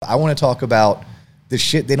I want to talk about the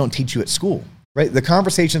shit they don't teach you at school, right? The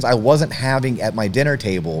conversations I wasn't having at my dinner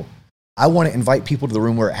table, I want to invite people to the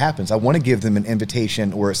room where it happens. I want to give them an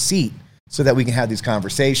invitation or a seat so that we can have these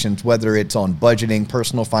conversations, whether it's on budgeting,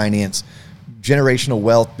 personal finance, generational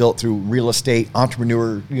wealth built through real estate,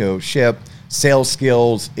 entrepreneurship, sales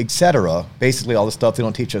skills, etc. Basically all the stuff they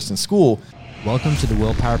don't teach us in school. Welcome to the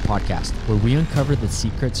Willpower Podcast, where we uncover the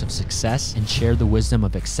secrets of success and share the wisdom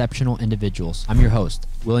of exceptional individuals. I'm your host,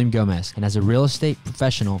 William Gomez, and as a real estate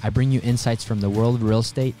professional, I bring you insights from the world of real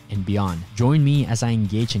estate and beyond. Join me as I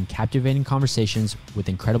engage in captivating conversations with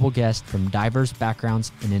incredible guests from diverse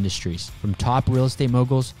backgrounds and industries, from top real estate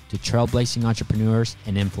moguls to trailblazing entrepreneurs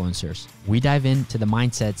and influencers. We dive into the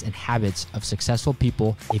mindsets and habits of successful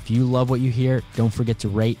people. If you love what you hear, don't forget to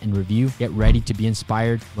rate and review. Get ready to be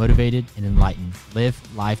inspired, motivated, and enlightened. Live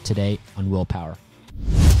life today on Willpower.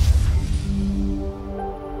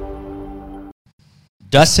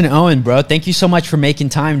 Dustin and Owen, bro, thank you so much for making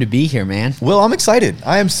time to be here, man. Well, I'm excited.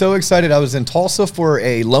 I am so excited. I was in Tulsa for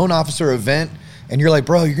a loan officer event, and you're like,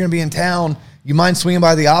 bro, you're going to be in town. You mind swinging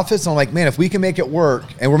by the office? And I'm like, man, if we can make it work,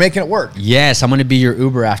 and we're making it work. Yes, I'm going to be your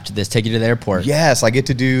Uber after this. Take you to the airport. Yes, I get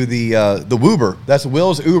to do the Woober. That's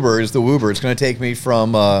Will's Uber is the Woober. It's going to take me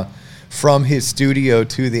from his studio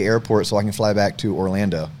to the airport so I can fly back to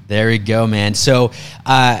Orlando. There you go, man. So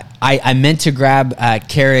I meant to grab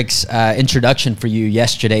Carrick's introduction for you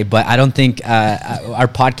yesterday, but I don't think our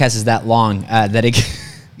podcast is that long that it...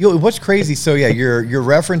 What's crazy? So yeah, you're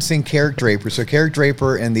referencing Carrick Draper. So Carrick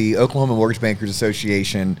Draper and the Oklahoma Mortgage Bankers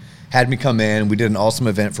Association had me come in. We did an awesome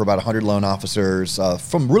event for about 100 loan officers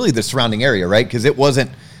from really the surrounding area, right? Because it wasn't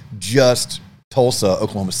just Tulsa.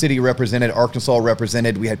 Oklahoma City represented, Arkansas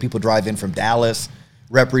represented. We had people drive in from Dallas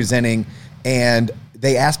representing, and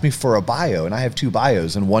they asked me for a bio, and I have two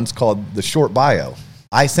bios, and one's called the short bio.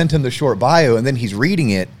 I sent him the short bio, and then he's reading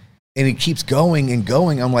it, and it keeps going and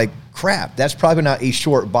going. I'm like, crap, that's probably not a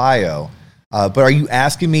short bio. But are you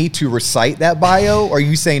asking me to recite that bio? Or are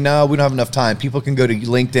you saying, no, we don't have enough time? People can go to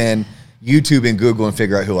LinkedIn, YouTube, and Google and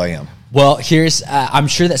figure out who I am. Well, I'm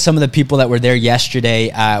sure that some of the people that were there yesterday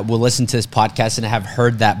will listen to this podcast and have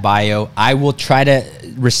heard that bio. I will try to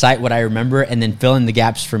recite what I remember and then fill in the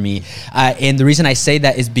gaps for me. And the reason I say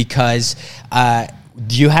that is because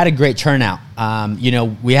you had a great turnout.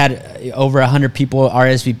 We had over 100 people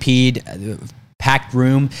RSVP'd, packed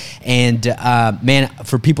room, and man,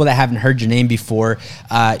 for people that haven't heard your name before,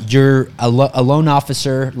 you're a loan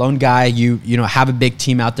officer, loan guy. You have a big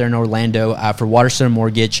team out there in Orlando for Waterstone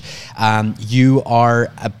Mortgage. You are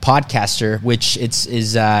a podcaster, which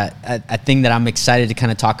is a thing that I'm excited to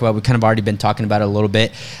kind of talk about. We've kind of already been talking about it a little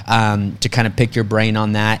bit to kind of pick your brain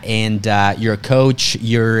on that. And you're a coach.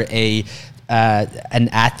 You're an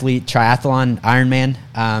athlete, triathlon, Ironman,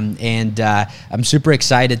 and I'm super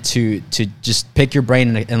excited to just pick your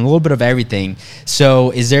brain and a little bit of everything.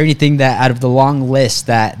 So, is there anything that out of the long list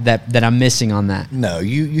that I'm missing on that? No,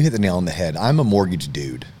 you hit the nail on the head. I'm a mortgage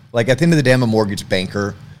dude. Like at the end of the day, I'm a mortgage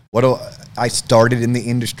banker. I started in the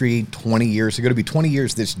industry 20 years ago. To be 20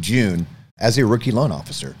 years this June as a rookie loan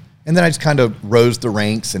officer. And then I just kind of rose the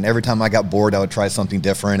ranks, and every time I got bored, I would try something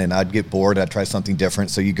different, and I'd get bored, I'd try something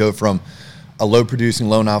different. So you go from a low-producing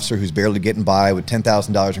loan officer who's barely getting by with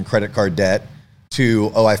 $10,000 in credit card debt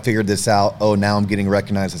to, I figured this out. Now I'm getting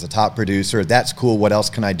recognized as a top producer. That's cool. What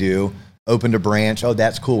else can I do? Opened a branch.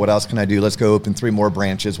 That's cool. What else can I do? Let's go open 3 more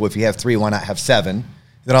branches. Well, if you have 3, why not have 7?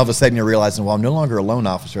 Then all of a sudden you're realizing, I'm no longer a loan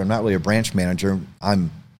officer. I'm not really a branch manager.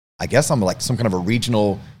 I guess I'm like some kind of a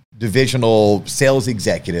regional, divisional sales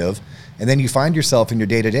executive. And then you find yourself in your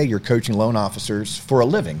day-to-day, you're coaching loan officers for a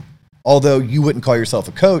living. Although you wouldn't call yourself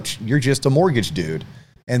a coach, you're just a mortgage dude.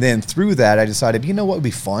 And then through that, I decided, what would be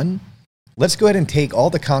fun? Let's go ahead and take all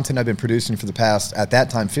the content I've been producing for the past, at that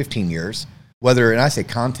time, 15 years. And I say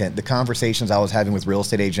content, the conversations I was having with real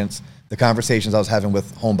estate agents, the conversations I was having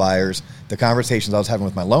with home buyers, the conversations I was having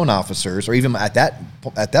with my loan officers, or even at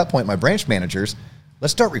that point, my branch managers,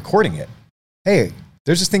 let's start recording it. Hey,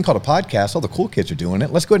 there's this thing called a podcast. All the cool kids are doing it.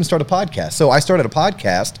 Let's go ahead and start a podcast. So I started a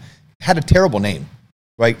podcast, had a terrible name.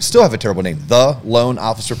 Right? Still have a terrible name, The Loan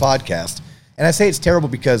Officer Podcast. And I say it's terrible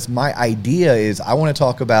because my idea is I want to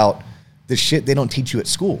talk about the shit they don't teach you at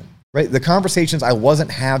school, right? The conversations I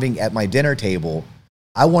wasn't having at my dinner table,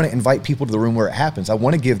 I want to invite people to the room where it happens. I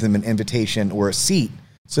want to give them an invitation or a seat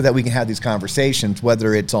so that we can have these conversations,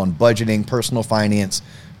 whether it's on budgeting, personal finance,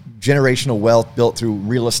 generational wealth built through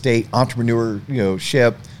real estate,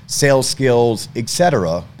 entrepreneurship, sales skills,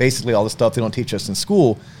 etc. Basically all the stuff they don't teach us in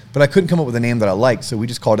school. But I couldn't come up with a name that I liked, so we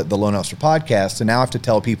just called it the Loan Officer Podcast. So now I have to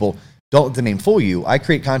tell people, don't let the name fool you. I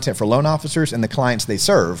create content for loan officers and the clients they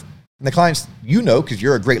serve. And the clients, because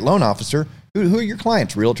you're a great loan officer, who are your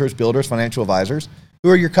clients? Realtors, builders, financial advisors. Who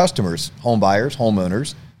are your customers? Home buyers,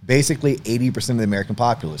 homeowners, basically 80% of the American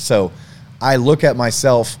populace. So I look at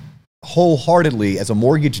myself wholeheartedly as a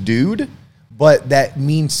mortgage dude, but that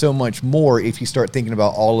means so much more if you start thinking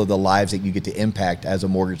about all of the lives that you get to impact as a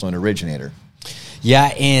mortgage loan originator.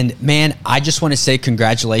 Yeah, and man, I just want to say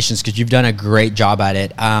congratulations because you've done a great job at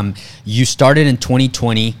it. You started in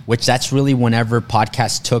 2020, which that's really whenever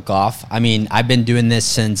podcasts took off. I mean, I've been doing this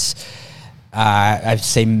since I'd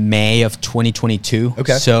say May of 2022.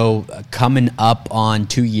 Okay. So coming up on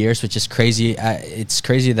 2 years, which is crazy. It's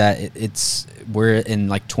crazy that we're in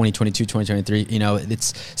like 2022, 2023. You know, it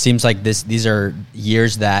seems like these are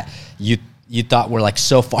years that you thought were like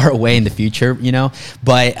so far away in the future, you know,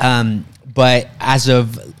 but as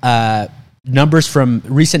of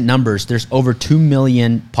recent numbers, there's over 2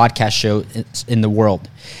 million podcast shows in the world.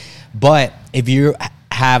 But if you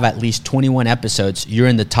have at least 21 episodes, you're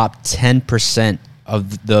in the top 10%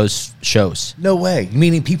 of those shows. No way.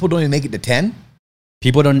 Meaning people don't even make it to 10?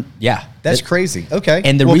 People don't, yeah. That's crazy. Okay.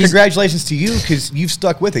 And congratulations to you because you've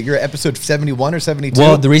stuck with it. You're at episode 71 or 72.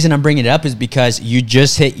 Well, the reason I'm bringing it up is because you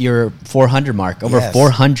just hit your 400 mark, over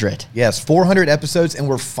 400. Yes, 400 episodes, and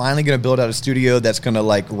we're finally going to build out a studio that's going to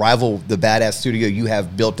like rival the badass studio you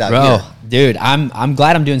have built out here. Dude, I'm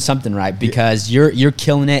glad I'm doing something right because you're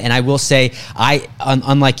killing it. And I will say,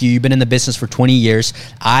 unlike you've been in the business for 20 years.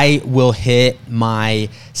 I will hit my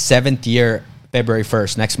 7th year February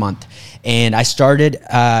 1st next month. And I started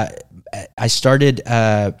February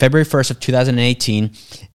 1st of 2018,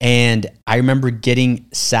 and I remember getting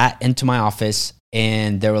sat into my office,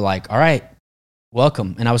 and they were like, "All right,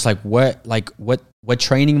 welcome." And I was like, "What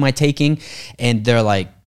training am I taking?" And they're like,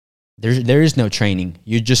 "There is no training.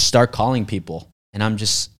 You just start calling people." And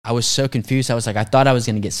I was so confused. I was like, I thought I was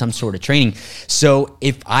going to get some sort of training. So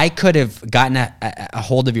if I could have gotten a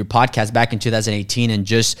hold of your podcast back in 2018 and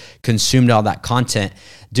just consumed all that content,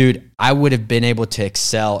 dude, I would have been able to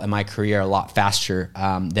excel in my career a lot faster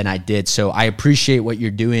than I did. So I appreciate what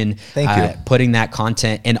you're doing. Thank you. Putting that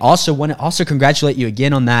content, and also want to congratulate you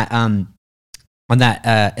again on that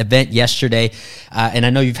event yesterday. And I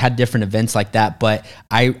know you've had different events like that, but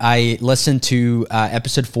I listened to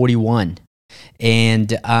episode 41.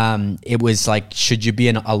 And it was like, should you be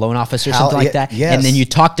a loan officer or something like that? Yes. And then you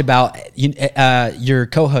talked about your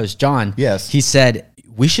co-host, John. Yes. He said,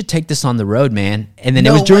 we should take this on the road, man. And then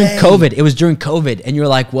No it was during way. COVID. It was during COVID. And you're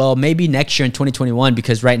like, well, maybe next year in 2021,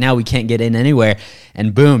 because right now we can't get in anywhere.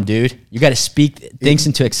 And boom, dude, you got to speak things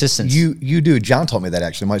into existence. You do. John told me that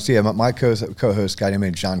actually. My co-host, guy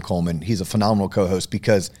named John Coleman, he's a phenomenal co-host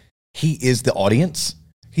because he is the audience.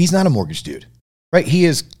 He's not a mortgage dude, right? He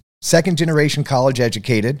is second generation college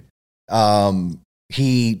educated.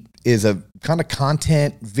 He is a kind of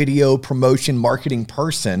content, video, promotion, marketing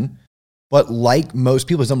person, but like most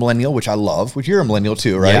people, he's a millennial, which I love, which you're a millennial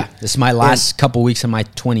too, right? Yeah, this is my last couple weeks of my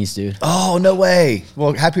 20s, dude. Oh, no way.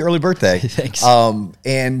 Well, happy early birthday. Thanks.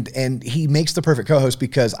 And he makes the perfect co-host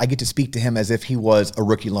because I get to speak to him as if he was a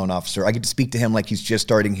rookie loan officer. I get to speak to him like he's just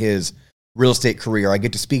starting his real estate career. I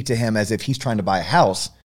get to speak to him as if he's trying to buy a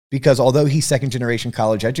house. Because although he's second generation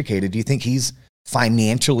college educated, do you think he's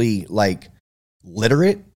financially like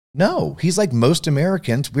literate? No, he's like most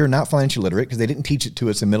Americans. We're not financially literate because they didn't teach it to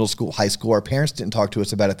us in middle school, high school. Our parents didn't talk to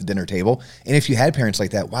us about it at the dinner table. And if you had parents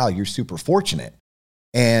like that, wow, you're super fortunate.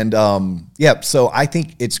 And so I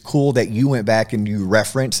think it's cool that you went back and you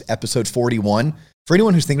referenced episode 41. For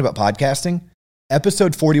anyone who's thinking about podcasting,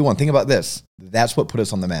 episode 41, think about this. That's what put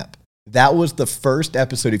us on the map. That was the first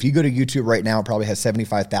episode. If you go to YouTube right now, it probably has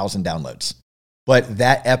 75,000 downloads. But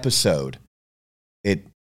that episode, it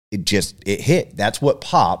hit. That's what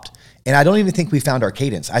popped. And I don't even think we found our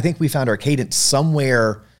cadence. I think we found our cadence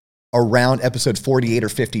somewhere around episode 48 or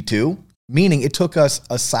 52, meaning it took us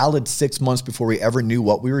a solid 6 months before we ever knew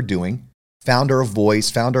what we were doing, found our voice,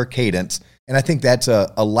 found our cadence. And I think that's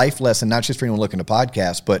a life lesson, not just for anyone looking to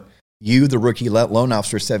podcast, but you, the rookie loan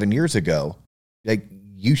officer 7 years ago, like,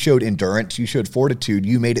 you showed endurance, you showed fortitude,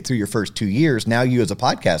 you made it through your first 2 years. Now you as a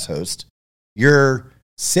podcast host, you're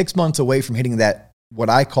 6 months away from hitting that, what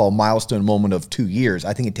I call milestone moment of 2 years.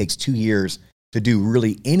 I think it takes 2 years to do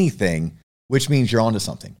really anything, which means you're onto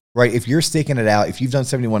something, right? If you're sticking it out, if you've done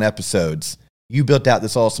 71 episodes, you built out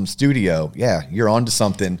this awesome studio, yeah, you're onto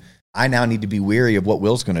something. I now need to be wary of what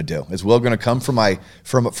Will's going to do. Is Will going to come from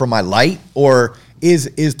my light, or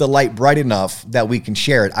is the light bright enough that we can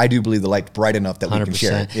share it? I do believe the light's bright enough that 100%. We can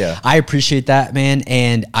share it. Yeah, I appreciate that, man.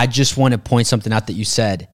 And I just want to point something out that you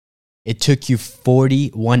said. It took you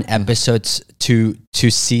 41 episodes to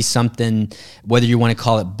see something, whether you want to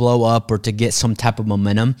call it blow up or to get some type of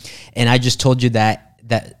momentum. And I just told you that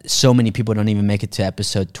so many people don't even make it to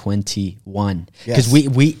episode 21. Because we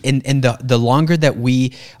the longer that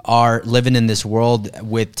we are living in this world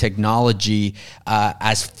with technology,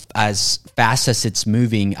 as fast as it's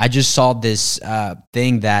moving, I just saw this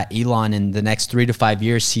thing that Elon in the next 3 to 5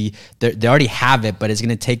 years, they already have it, but it's going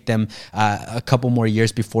to take them a couple more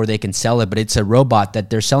years before they can sell it. But it's a robot that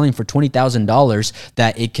they're selling for $20,000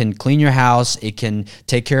 that it can clean your house, it can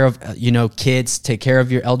take care of kids, take care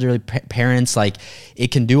of your elderly parents, like it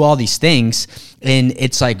can do all these things. And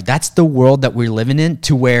it's like, that's the world that we're living in,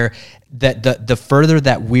 to where the further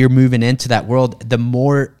that we're moving into that world,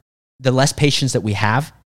 the less patience that we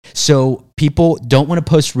have. So people don't want to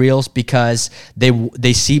post reels because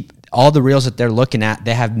they see all the reels that they're looking at,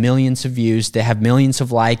 they have millions of views, they have millions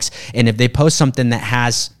of likes. And if they post something that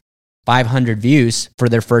has 500 views for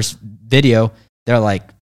their first video, they're like,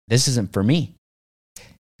 this isn't for me.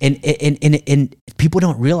 And people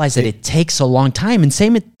don't realize that it takes a long time. And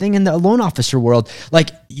same thing in the loan officer world. Like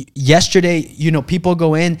yesterday, people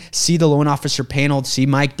go in, see the loan officer panel, see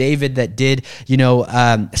Mike David that did,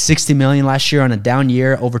 60 million last year on a down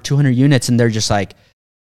year, over 200 units. And they're just like,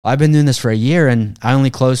 I've been doing this for a year and I only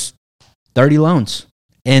closed 30 loans.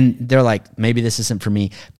 And they're like, maybe this isn't for me.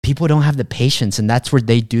 People don't have the patience, and that's where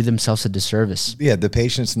they do themselves a disservice. Yeah, the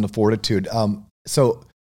patience and the fortitude. So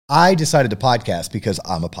I decided to podcast because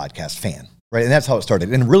I'm a podcast fan, right? And that's how it started.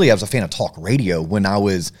 And really, I was a fan of talk radio when I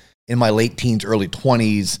was in my late teens, early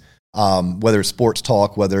 20s, whether it's sports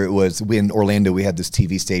talk, whether it was in Orlando, we had this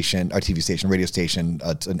radio station, it's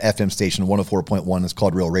an FM station, 104.1. It's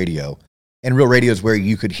called Real Radio. And Real Radio is where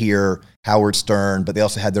you could hear Howard Stern, but they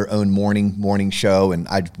also had their own morning show. And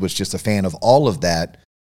I was just a fan of all of that.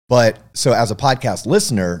 But so as a podcast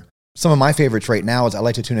listener, some of my favorites right now is I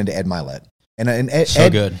like to tune into Ed Milet. And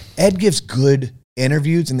good. Ed gives good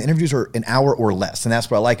interviews, and the interviews are an hour or less. And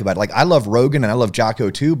that's what I like about it. Like, I love Rogan and I love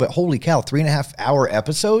Jocko too, but holy cow, 3.5 hour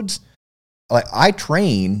episodes. Like, I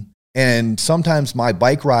train, and sometimes my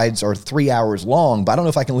bike rides are 3 hours long, but I don't know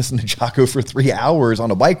if I can listen to Jocko for 3 hours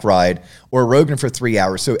on a bike ride or Rogan for 3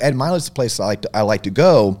 hours. So Ed Milet's the place I like to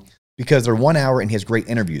go because they're 1 hour and he has great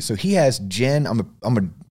interviews. So he has Jen,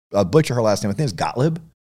 I'm a butcher her last name. I think it's Gottlieb.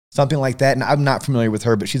 Something like that. And I'm not familiar with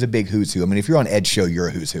her, but she's a big who's who. I mean, if you're on Ed's show, you're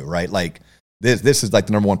a who's who, right? Like this is like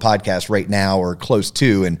the number one podcast right now or close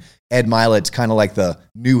to. And Ed Milet's kind of like the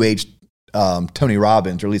new age Tony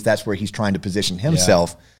Robbins, or at least that's where he's trying to position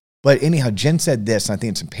himself. Yeah. But anyhow, Jen said this, and I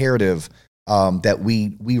think it's imperative that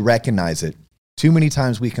we recognize it. Too many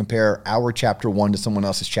times we compare our chapter 1 to someone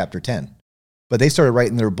else's chapter 10. But they started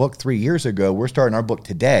writing their book 3 years ago. We're starting our book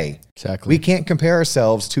today. Exactly. We can't compare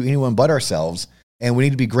ourselves to anyone but ourselves. And we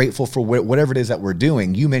need to be grateful for whatever it is that we're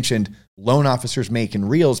doing. You mentioned loan officers making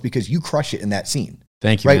reels because you crush it in that scene.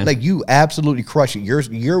 Thank you, right? Man. Like, you absolutely crush it.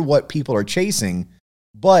 You're what people are chasing.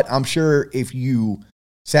 But I'm sure if you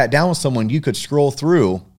sat down with someone, you could scroll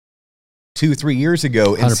through 2-3 years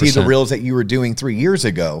ago and 100%. see the reels that you were doing 3 years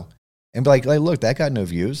ago and be like, look, that got no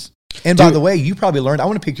views. And by the way, you probably learned, I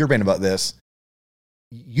want to pick your brain about this.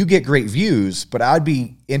 You get great views, but I'd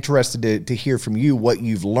be interested to hear from you what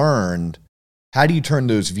you've learned. How do you turn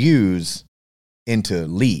those views into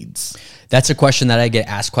leads? That's a question that I get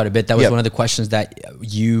asked quite a bit. That was one of the questions that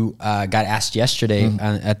you got asked yesterday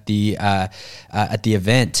at the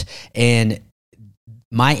event. And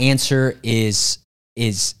my answer is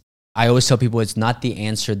I always tell people it's not the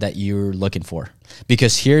answer that you're looking for,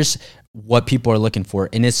 because here's what people are looking for.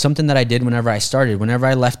 And it's something that I did whenever I started. Whenever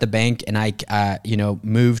I left the bank and I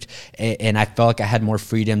moved and I felt like I had more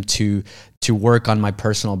freedom to work on my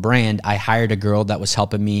personal brand, I hired a girl that was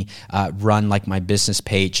helping me run like my business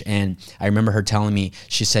page. And I remember her telling me,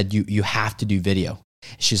 she said, you have to do video.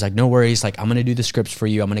 She's like, no worries. Like, I'm going to do the scripts for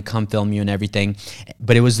you. I'm going to come film you and everything.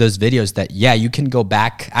 But it was those videos that, you can go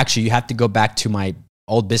back. Actually, you have to go back to my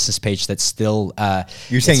old business page that's still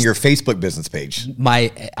you're saying your Facebook business page. I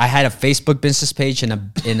had a Facebook business page and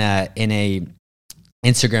a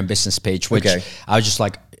Instagram business page, which I was just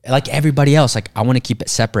like everybody else, like, I want to keep it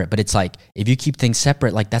separate. But it's like, if you keep things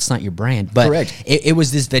separate, like, that's not your brand. But correct. It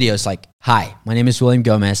was this video. It's like, hi, my name is William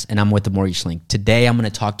Gomez and I'm with the Mortgage Link. Today I'm going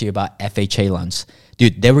to talk to you about FHA loans.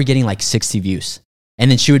 Dude, they were getting like 60 views.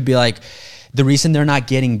 And then she would be like, the reason they're not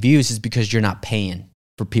getting views is because you're not paying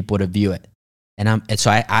for people to view it. And so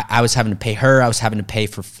I was having to pay her. I was having to pay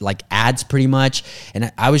for like ads pretty much.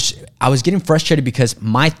 And I was getting frustrated because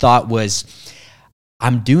my thought was,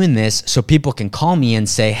 I'm doing this so people can call me and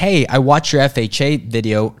say, hey, I watched your FHA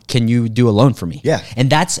video. Can you do a loan for me? Yeah. And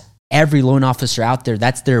that's every loan officer out there.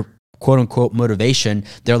 That's their quote unquote motivation,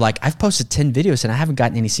 they're like, I've posted 10 videos and I haven't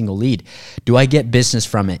gotten any single lead. Do I get business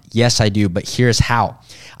from it? Yes, I do. But here's how.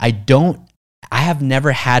 I have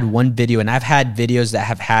never had one video, and I've had videos that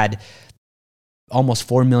have had almost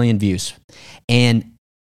 4 million views. And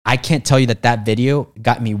I can't tell you that video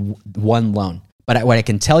got me one loan. But what I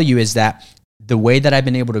can tell you is that the way that I've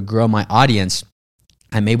been able to grow my audience,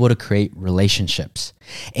 I'm able to create relationships.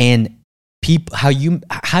 And people,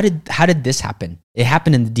 how did this happen? It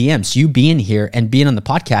happened in the DMs. You being here and being on the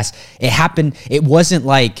podcast, it happened. It wasn't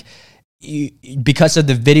like because of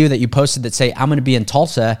the video that you posted that say, I'm going to be in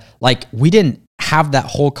Tulsa. Like, we didn't have that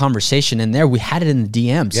whole conversation in there. We had it in the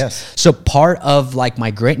DMs. Yes. So part of like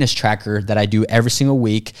my greatness tracker that I do every single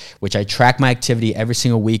week, which I track my activity every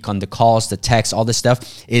single week on the calls, the texts, all this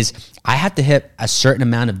stuff, is I have to hit a certain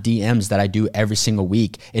amount of DMs that I do every single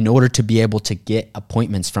week in order to be able to get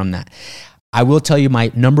appointments from that. I will tell you,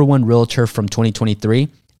 my number one realtor from 2023,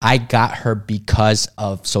 I got her because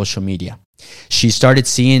of social media. She started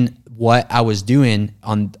seeing what I was doing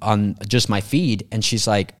on just my feed, and she's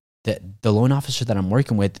like, the loan officer that I'm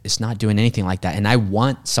working with is not doing anything like that, and I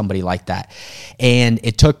want somebody like that. And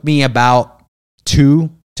it took me about 2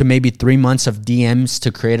 to maybe 3 months of DMs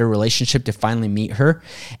to create a relationship to finally meet her.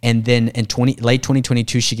 And then in late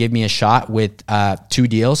 2022, she gave me a shot with 2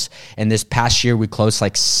 deals. And this past year, we closed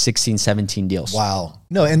like 16, 17 deals. Wow.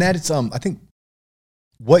 No, and that is, I think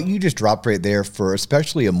what you just dropped right there for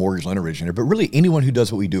especially a mortgage loan originator, but really anyone who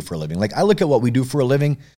does what we do for a living. Like, I look at what we do for a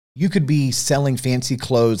living. You could be selling fancy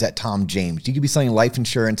clothes at Tom James. You could be selling life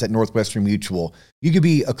insurance at Northwestern Mutual. You could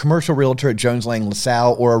be a commercial realtor at Jones Lang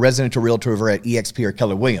LaSalle or a residential realtor over at EXP or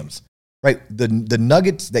Keller Williams, right? The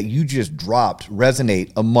nuggets that you just dropped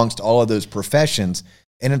resonate amongst all of those professions.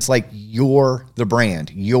 And it's like, you're the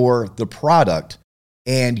brand, you're the product,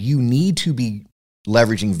 and you need to be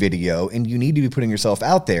leveraging video and you need to be putting yourself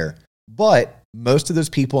out there. But most of those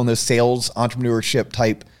people in those sales, entrepreneurship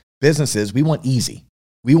type businesses, we want easy.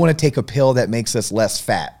 We want to take a pill that makes us less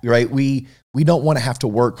fat, right? We don't want to have to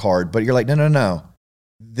work hard, but you're like, no.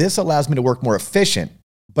 This allows me to work more efficient,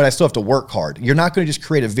 but I still have to work hard. You're not going to just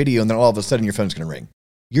create a video and then all of a sudden your phone's going to ring.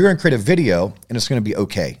 You're going to create a video and it's going to be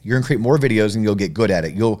okay. You're going to create more videos and you'll get good at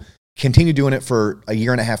it. You'll continue doing it for a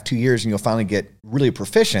year and a half, 2 years, and you'll finally get really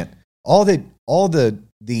proficient. All the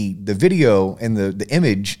video and the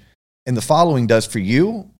image and the following does for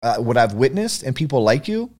you, what I've witnessed, and people like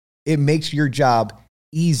you, it makes your job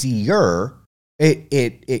easier.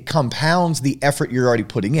 It compounds the effort you're already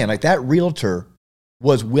putting in. Like, that realtor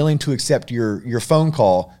was willing to accept your phone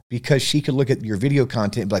call because she could look at your video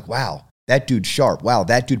content and be like, wow, that dude's sharp. Wow,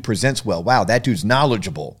 that dude presents well. Wow, that dude's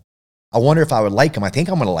knowledgeable. I wonder if I would like him. I think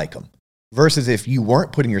I'm going to like him. Versus if you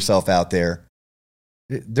weren't putting yourself out there,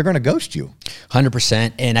 they're going to ghost you.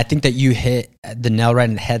 100%. And I think that you hit the nail right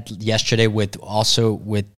in the head yesterday with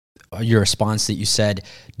your response that you said,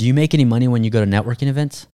 do you make any money when you go to networking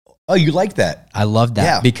events? Oh, you like that? I love that.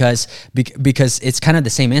 Yeah. because it's kind of the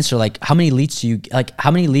same answer. Like, how many leads did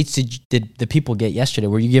the people get yesterday?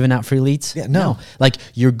 Were you giving out free leads? Yeah, no. Like,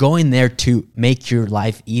 you're going there to make your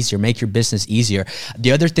life easier, make your business easier.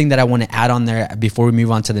 The other thing that I want to add on there before we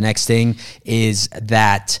move on to the next thing is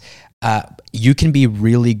that you can be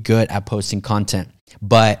really good at posting content,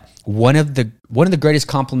 but one of the greatest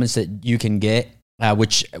compliments that you can get,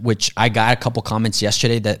 which I got a couple comments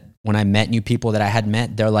yesterday that when I met new people that I had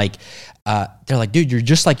met, they're like, dude, you're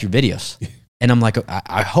just like your videos. And I'm like,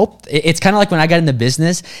 I hope. It's kind of like when I got in the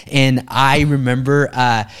business, and I remember,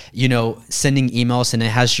 sending emails, and it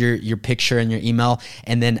has your picture and your email,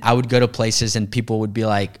 and then I would go to places and people would be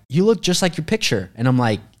like, you look just like your picture, and I'm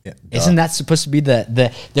like, yeah, isn't that supposed to be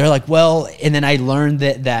the? They're like, well, and then I learned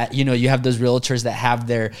that you have those realtors that have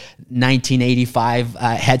their 1985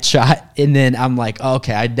 headshot, and then I'm like, oh,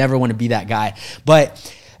 okay, I never want to be that guy.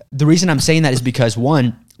 But the reason I'm saying that is because,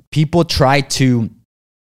 one, people try to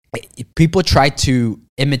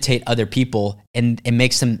imitate other people, and it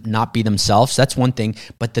makes them not be themselves. That's one thing.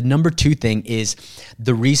 But the number 2 thing is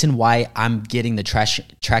the reason why I'm getting the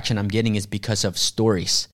traction I'm getting is because of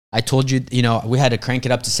stories. I told you, we had to crank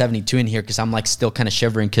it up to 72 in here because I'm like still kind of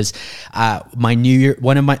shivering because the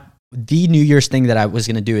New Year's thing that I was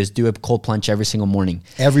going to do is do a cold plunge every single morning.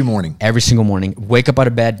 Every single morning. Wake up out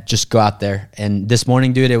of bed, just go out there. And this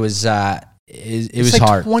morning, dude, it was it's like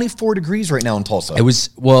hard. 24 degrees right now in Tulsa.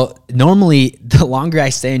 Normally the longer I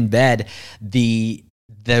stay in bed,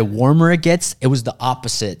 the warmer it gets. It was the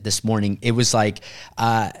opposite this morning. It was like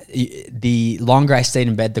the longer I stayed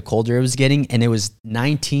in bed, the colder it was getting, and it was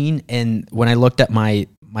 19. And when I looked at my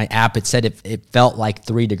app, it said it felt like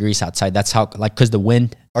 3 degrees outside. That's how, like, because the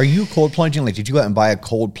wind. Are you cold plunging? Like, did you go out and buy a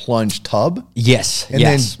cold plunge tub? Yes. And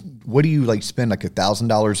then what do you like spend like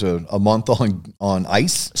 $1,000 a month on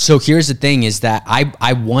ice? So here's the thing is that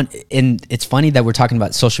I want, and it's funny that we're talking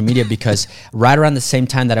about social media because right around the same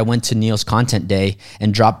time that I went to Neil's content day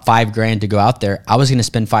and dropped $5,000 to go out there, I was going to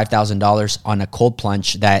spend $5,000 on a cold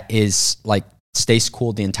plunge that is like stays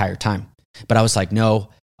cool the entire time. But I was like, no,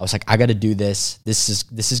 I got to do this. This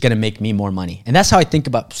is going to make me more money. And that's how I think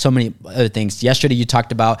about so many other things. Yesterday, you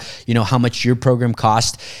talked about, how much your program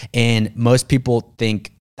cost. And most people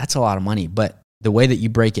think that's a lot of money. But the way that you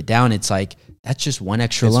break it down, it's like, that's just one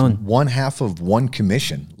extra loan. 1/2 of one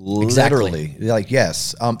commission. Exactly. Literally. Like,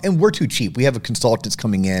 yes. And we're too cheap. We have a consultants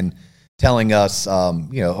coming in telling us, I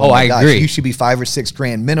agree. You should be $5,000 or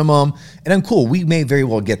 $6,000 minimum. And I'm cool. We may very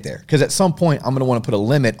well get there because at some point I'm going to want to put a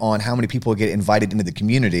limit on how many people get invited into the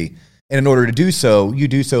community. And in order to do so, you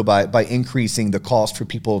do so by increasing the cost for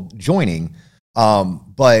people joining.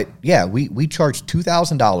 But yeah, we charge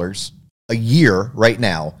 $2,000 a year right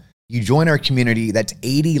now. You join our community. That's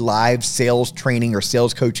 80 live sales training or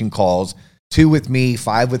sales coaching calls, 2 with me,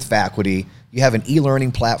 5 with faculty. You have an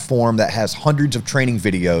e-learning platform that has hundreds of training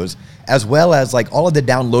videos, as well as like all of the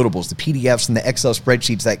downloadables, the PDFs and the Excel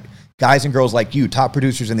spreadsheets that guys and girls like you, top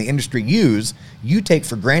producers in the industry use. You take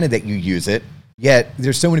for granted that you use it, yet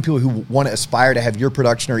there's so many people who want to aspire to have your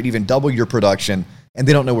production or even double your production, and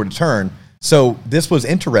they don't know where to turn. So this was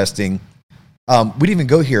interesting. We didn't even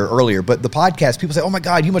go here earlier, but the podcast, people say, oh my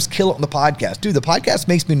God, you must kill it on the podcast. Dude, the podcast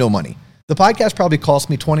makes me no money. The podcast probably cost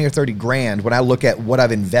me 20 or 30 grand when I look at what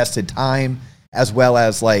I've invested time as well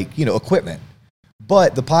as equipment.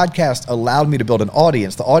 But the podcast allowed me to build an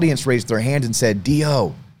audience. The audience raised their hand and said,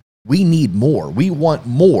 D.O., we need more. We want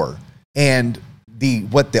more. And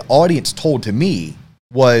what the audience told to me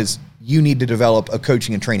was, you need to develop a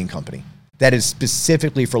coaching and training company that is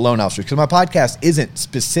specifically for loan officers. Because my podcast isn't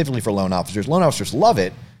specifically for loan officers. Loan officers love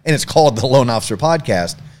it, and it's called the Loan Officer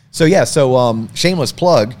Podcast. So yeah, shameless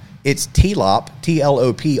plug. It's TLOP,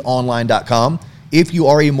 TLOP online.com. If you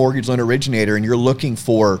are a mortgage loan originator and you're looking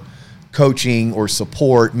for coaching or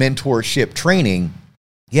support, mentorship, training,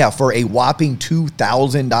 for a whopping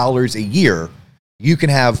 $2,000 a year, you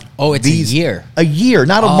can have a year. A year,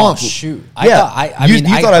 not a month. Shoot. You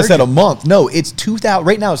thought I said a month. No, it's $2,000.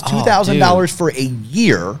 Right now it's $2,000 for a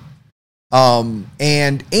year.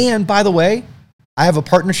 And by the way, I have a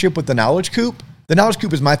partnership with the Knowledge Coop. The Knowledge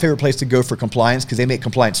Coop is my favorite place to go for compliance because they make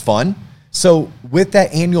compliance fun. So with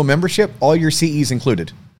that annual membership, all your CEs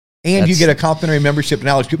included. And you get a complimentary membership to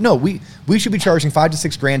Knowledge Coop. No, we should be charging $5,000 to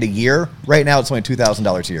 $6,000 a year. Right now, it's only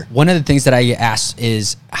 $2,000 a year. One of the things that I ask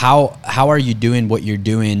is how are you doing what you're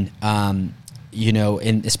doing? And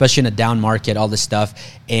especially in a down market, all this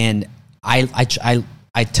stuff. And I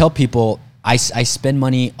tell people I spend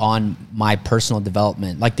money on my personal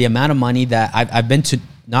development. Like the amount of money that I've been to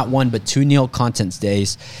not one but 2 Neil Contents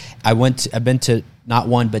days. I've been to not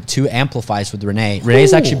one, but 2 Amplifies with Renee.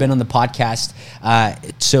 Renee's actually been on the podcast.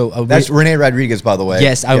 That's Renee Rodriguez, by the way.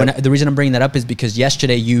 Yes. The reason I'm bringing that up is because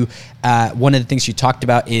yesterday one of the things you talked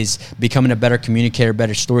about is becoming a better communicator,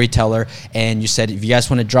 better storyteller. And you said, if you guys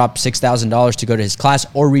want to drop $6,000 to go to his class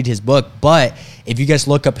or read his book, but if you guys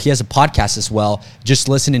look up, he has a podcast as well. Just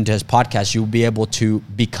listening to his podcast, you'll be able to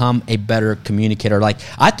become a better communicator. Like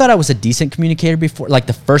I thought I was a decent communicator before, like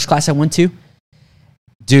the first class I went to.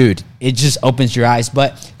 Dude, it just opens your eyes.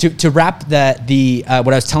 But to wrap the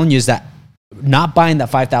what I was telling you is that not buying that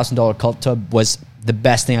 $5,000 cult tub was the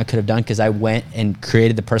best thing I could have done because I went and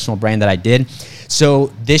created the personal brand that I did.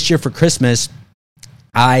 So this year for Christmas,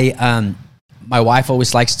 my wife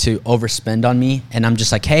always likes to overspend on me, and I'm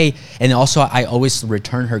just like, hey. And also I always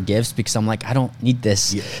return her gifts because I'm like, I don't need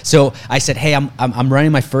this. Yeah. So I said, hey, I'm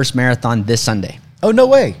running my first marathon this Sunday. Oh, no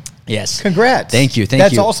way. Yes. Congrats. Thank you.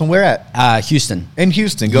 That's awesome. Where at? Houston. In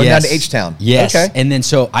Houston, going down to H-Town. Yes. Okay. And then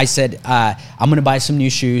so I said, I'm going to buy some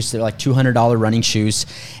new shoes. They're like $200 running shoes.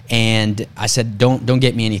 And I said, don't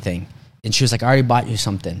get me anything. And she was like, I already bought you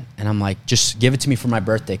something. And I'm like, just give it to me for my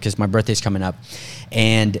birthday because my birthday's coming up.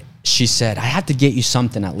 And she said, I have to get you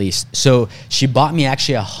something at least. So she bought me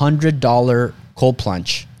actually $100 cold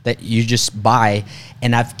plunge that you just buy.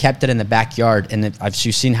 And I've kept it in the backyard. And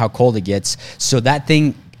you've seen how cold it gets. So that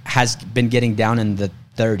thing has been getting down in the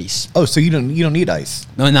 30s. Oh, so you don't need ice?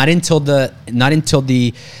 No, not until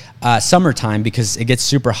the summertime because it gets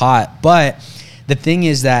super hot. But the thing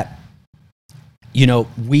is that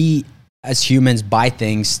we as humans buy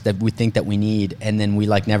things that we think that we need and then we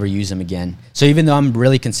like never use them again. So even though I'm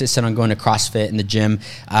really consistent on going to CrossFit in the gym,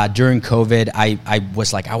 during COVID, I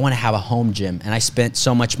was like, I want to have a home gym. And I spent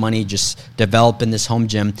so much money just developing this home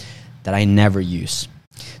gym that I never use.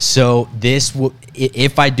 So this will,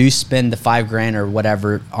 if I do spend the $5,000 or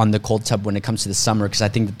whatever on the cold tub when it comes to the summer, because I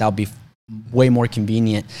think that that'll be way more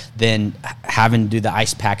convenient than having to do the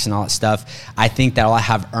ice packs and all that stuff. I think that I'll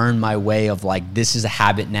have earned my way of like, this is a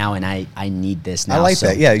habit now, and I need this now. I like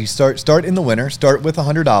that. Yeah, you start in the winter. Start with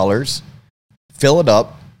 $100, fill it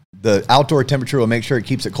up. The outdoor temperature will make sure it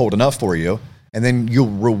keeps it cold enough for you, and then you'll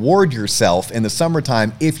reward yourself in the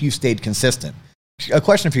summertime if you stayed consistent. A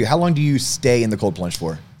question for you: how long do you stay in the cold plunge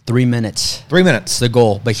for? 3 minutes. 3 minutes. It's the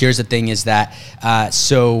goal. But here's the thing: is that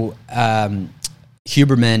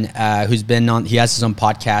Huberman, who's been on, he has his own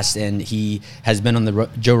podcast, and he has been on the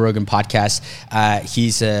Joe Rogan podcast.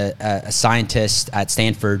 He's a scientist at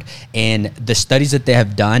Stanford, and the studies that they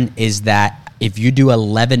have done is that if you do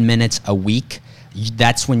 11 minutes a week,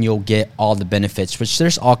 that's when you'll get all the benefits, which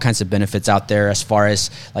there's all kinds of benefits out there as far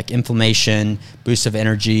as like inflammation, boost of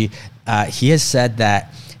energy. He has said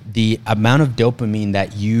that the amount of dopamine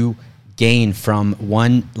that you gain from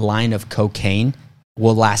one line of cocaine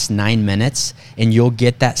will last 9 minutes, and you'll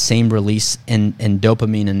get that same release in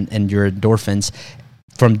dopamine and your endorphins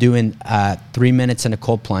from doing 3 minutes in a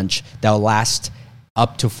cold plunge that will last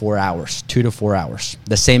up to 4 hours, 2 to 4 hours.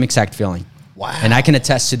 The same exact feeling. Wow. And I can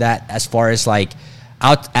attest to that as far as like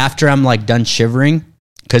after I'm like done shivering,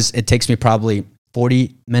 because it takes me probably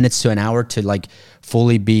 40 minutes to an hour to like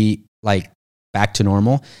fully be like back to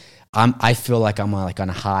normal. I feel like I'm like on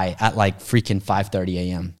a high at like freaking 5:30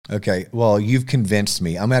 a.m. Okay, well, you've convinced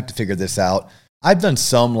me. I'm gonna have to figure this out. I've done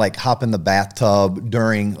some like hop in the bathtub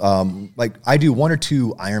during like I do 1 or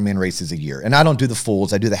 2 Ironman races a year, and I don't do the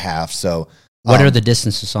fulls. I do the half. So what are the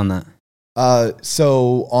distances on that?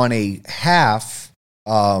 So on a half,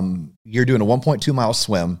 you're doing a 1.2 mile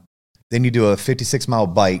swim, then you do a 56 mile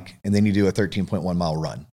bike, and then you do a 13.1 mile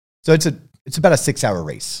run. So it's about a 6 hour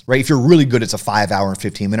race, right? If you're really good, it's a 5 hour and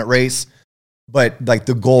 15 minute race. But like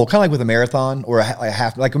the goal, kind of like with a marathon or a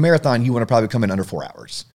half, like a marathon, you want to probably come in under 4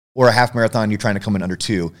 hours, or a half marathon, you're trying to come in under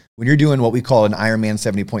 2. When you're doing what we call an Ironman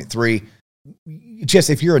 70.3, just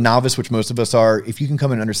if you're a novice, which most of us are, if you can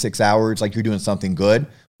come in under 6 hours, like you're doing something good.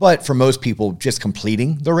 But for most people, just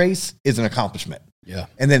completing the race is an accomplishment. Yeah.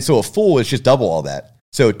 And then so a full is just double all that.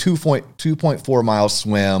 So 2.4 mile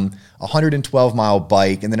swim, 112 mile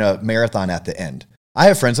bike, and then a marathon at the end. I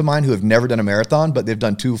have friends of mine who have never done a marathon, but they've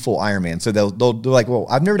done 2 full Ironmans. So they're like, well,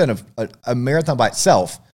 I've never done a marathon by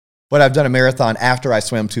itself, but I've done a marathon after I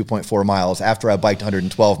swam 2.4 miles, after I biked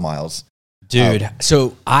 112 miles. Dude,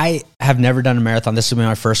 so I have never done a marathon. This will be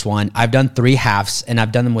my first one. I've done 3 halves, and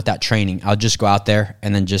I've done them without training. I'll just go out there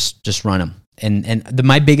and then just run them. And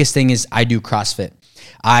my biggest thing is I do CrossFit.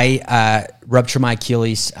 I ruptured my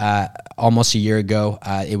Achilles almost a year ago.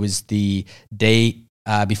 It was the day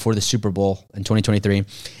before the Super Bowl in 2023.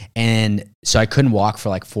 And so I couldn't walk for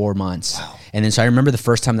like 4 months. Wow. And then so I remember the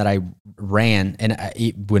first time that I ran, and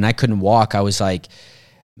when I couldn't walk, I was like,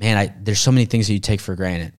 man, there's so many things that you take for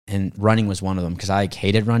granted. And running was one of them, because I like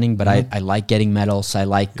hated running, but I like getting medals. I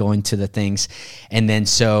like going to the things. And then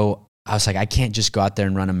so I was like, I can't just go out there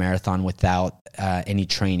and run a marathon without any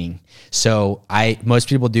training. So most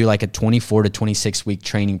people do like a 24 to 26 week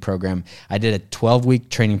training program. I did a 12-week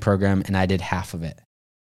training program, and I did half of it.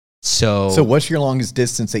 So what's your longest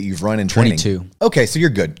distance that you've run in training? 22. Okay, so you're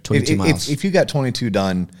good. 22 miles. If you got 22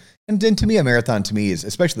 done, and then to me, a marathon to me is,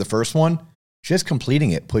 especially the first one, just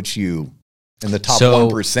completing it puts you in the top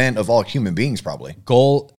 1% of all human beings probably.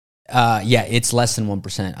 Goal, it's less than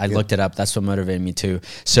 1%. I looked it up. That's what motivated me too.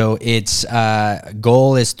 So it's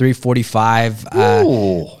goal is 345.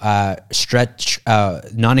 Stretch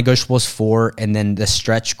non-negotiable is 4, and then the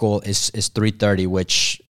stretch goal is 330,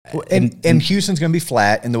 which and Houston's going to be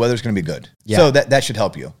flat, and the weather's going to be good. Yeah. So that should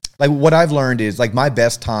help you. Like what I've learned is like my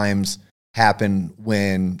best times happen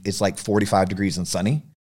when it's like 45 degrees and sunny.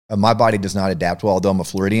 My body does not adapt well. Although I'm a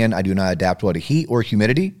Floridian, I do not adapt well to heat or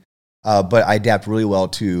humidity. But I adapt really well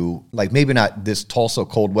to, like, maybe not this Tulsa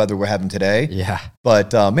cold weather we're having today. Yeah.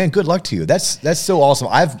 But man, good luck to you. That's so awesome.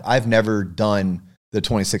 I've never done the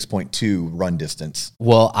 26.2 run distance.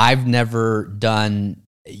 Well, I've never done.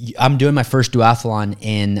 I'm doing my first duathlon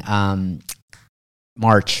in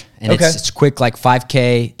March, and it's quick, like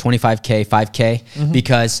 5K, 25K, 5K,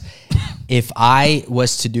 because if I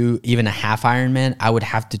was to do even a half Ironman, I would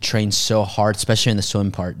have to train so hard, especially in the swim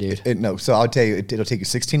part, dude. So I'll tell you, it'll take you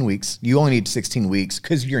 16 weeks. You only need 16 weeks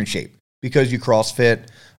because you're in shape, because you CrossFit.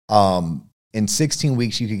 In 16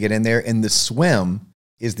 weeks, you could get in there, and the swim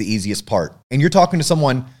is the easiest part. And you're talking to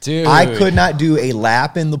someone, dude. I could not do a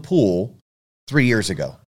lap in the pool 3 years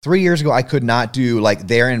ago. 3 years ago, I could not do like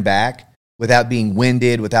there and back without being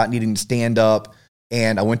winded, without needing to stand up.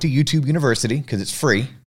 And I went to YouTube University because it's free.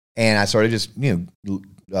 And I started just,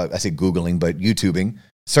 I say Googling, but YouTubing,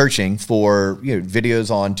 searching for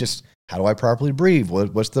videos on just how do I properly breathe?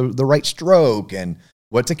 What's the right stroke and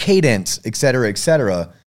what's a cadence, et cetera, et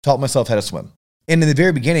cetera. Taught myself how to swim. And in the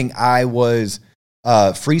very beginning, I was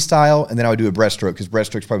freestyle, and then I would do a breaststroke because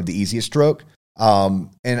breaststroke is probably the easiest stroke.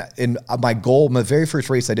 And my goal, my very first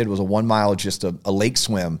race I did was a 1 mile, just a lake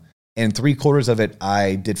swim. And 3/4 of it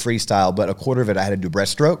I did freestyle, but 1/4 of it I had to do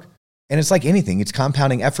breaststroke. And it's like anything, it's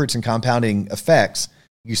compounding efforts and compounding effects.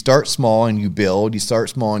 You start small and you build. You start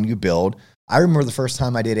small and you build. I remember the first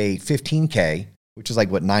time I did a 15K, which is like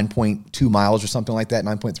 9.2 miles or something like that,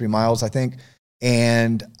 9.3 miles, I think.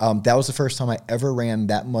 And that was the first time I ever ran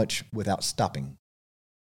that much without stopping.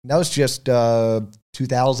 That was just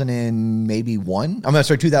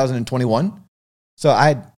 2021. So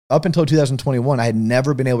up until 2021, I had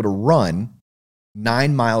never been able to run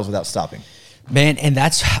 9 miles without stopping. Man, and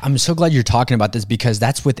I'm so glad you're talking about this because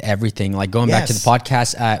that's with everything. Like going back to the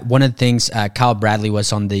podcast, one of the things, Kyle Bradley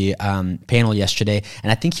was on the panel yesterday,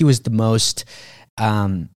 and I think he was the most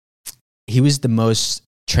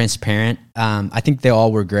transparent. I think they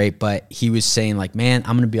all were great, but he was saying like, man,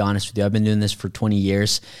 I'm going to be honest with you. I've been doing this for 20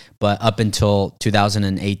 years, but up until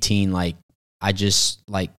 2018, like I just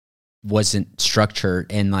like wasn't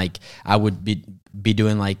structured, and like I would be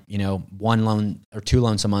doing like, 1 loan or 2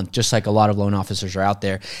 loans a month, just like a lot of loan officers are out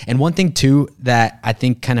there. And one thing too, that I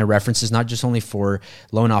think kind of references not just only for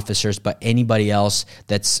loan officers, but anybody else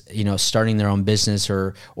that's, starting their own business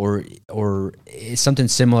or something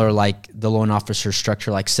similar like the loan officer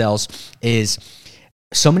structure, like sales, is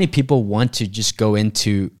so many people want to just go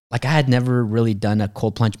into, like I had never really done a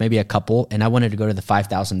cold plunge, maybe a couple, and I wanted to go to the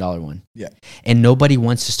 $5,000 one. Yeah. And nobody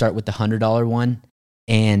wants to start with the $100 one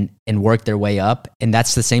and work their way up. And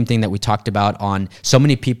that's the same thing that we talked about on, so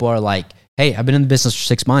many people are like, hey, I've been in the business for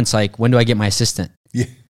 6 months. Like, when do I get my assistant? Yeah.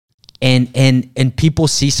 And people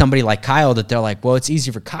see somebody like Kyle that they're like, well, it's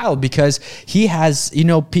easy for Kyle because he has,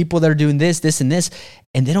 people that are doing this, and this,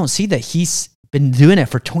 and they don't see that he's been doing it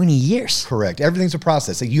for 20 years. Correct. Everything's a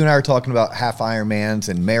process. Like you and I are talking about half Ironmans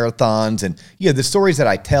and marathons, and the stories that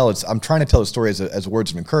I tell, I'm trying to tell the story as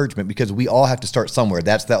words of encouragement because we all have to start somewhere.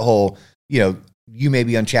 That's that whole, you may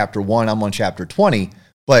be on chapter 1, I'm on chapter 20,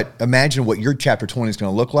 but imagine what your chapter 20 is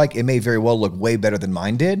going to look like. It may very well look way better than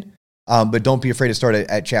mine did. But don't be afraid to start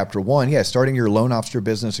at chapter 1. Yeah. Starting your loan officer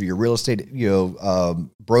business or your real estate,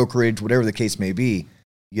 brokerage, whatever the case may be,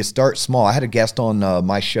 you start small. I had a guest on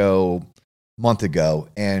my show month ago,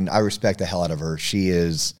 and I respect the hell out of her. She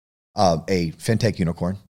is a fintech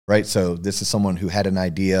unicorn, right? So this is someone who had an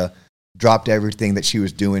idea, dropped everything that she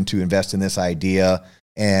was doing to invest in this idea,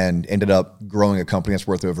 and ended up growing a company that's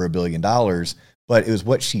worth over $1 billion. But it was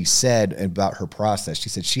what she said about her process. She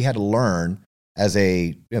said she had to learn as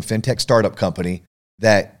a fintech startup company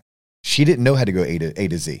that she didn't know how to go A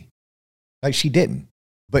to Z. Like she didn't,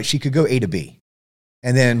 but she could go A to B.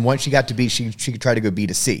 And then once she got to B, she could try to go B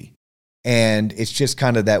to C. And it's just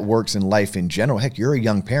kind of that works in life in general. Heck, you're a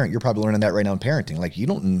young parent. You're probably learning that right now in parenting. Like you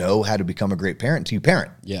don't know how to become a great parent until you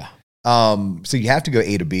parent. Yeah. So you have to go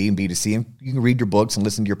A to B and B to C, and you can read your books and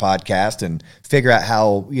listen to your podcast and figure out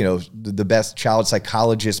how, the best child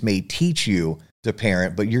psychologist may teach you to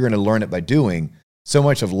parent, but you're going to learn it by doing. So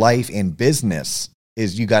much of life and business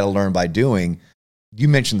is you got to learn by doing. You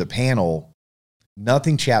mentioned the panel.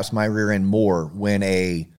 Nothing chaps my rear end more when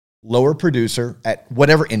a lower producer at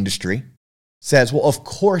whatever industry says, well, of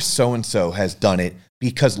course so-and-so has done it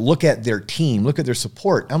because look at their team, look at their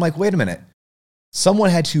support. I'm like, wait a minute. Someone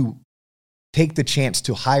had to take the chance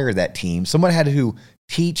to hire that team. Someone had to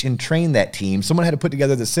teach and train that team. Someone had to put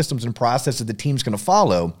together the systems and processes the team's going to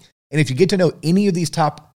follow. And if you get to know any of these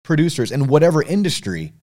top producers in whatever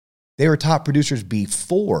industry, they were top producers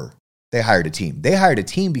before they hired a team. They hired a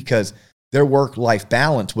team because their work-life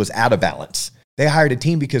balance was out of balance. They hired a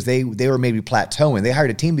team because they were maybe plateauing. They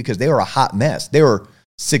hired a team because they were a hot mess. They were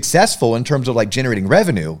successful in terms of like generating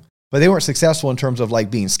revenue, but they weren't successful in terms of like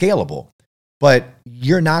being scalable. But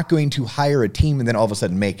you're not going to hire a team and then all of a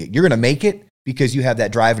sudden make it. You're going to make it because you have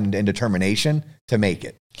that drive and determination to make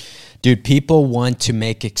it. Dude, people want to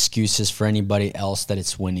make excuses for anybody else that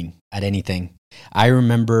it's winning at anything. I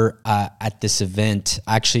remember at this event,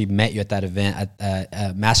 I actually met you at that event at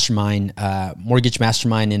a mastermind, mortgage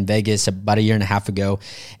mastermind in Vegas about 1.5 years ago.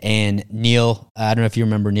 And Neil, I don't know if you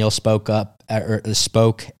remember, Neil spoke,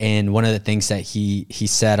 and one of the things that he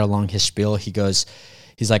said along his spiel,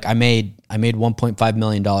 he's like, I made $1.5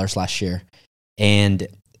 million last year. And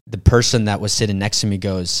the person that was sitting next to me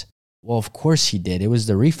goes, well, of course he did. It was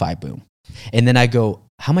the refi boom. And then I go,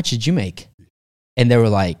 how much did you make? And they were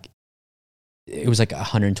like, it was like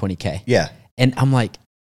 120K. Yeah. And I'm like,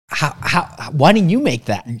 why didn't you make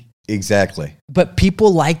that? Exactly. But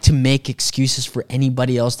people like to make excuses for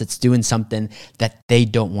anybody else that's doing something that they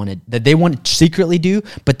don't want to, that they want to secretly do,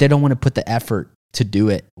 but they don't want to put the effort to do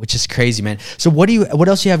it, which is crazy, man. So what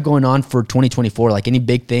else do you have going on for 2024? Like any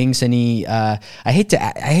big things, I hate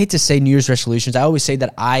to say New Year's resolutions. I always say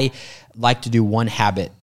that I like to do one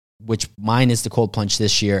habit, which mine is the cold plunge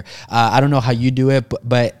this year. I don't know how you do it,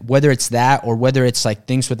 but whether it's that or whether it's like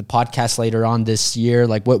things with the podcast later on this year,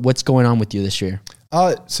 like what's going on with you this year?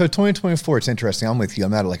 So 2024, it's interesting. I'm with you.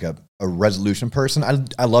 I'm not like a resolution person.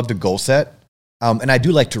 I love to goal set. And I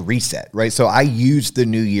do like to reset, right? So I use the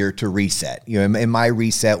new year to reset. And my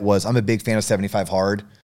reset was, I'm a big fan of 75 hard.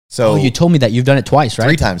 So you told me that you've done it twice, right?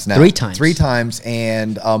 3 times now. 3 times. 3 times.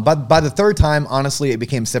 And by the 3rd time, honestly, it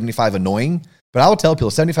became 75 annoying. But I will tell people,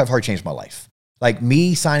 75 hard changed my life. Like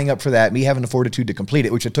me signing up for that, me having the fortitude to complete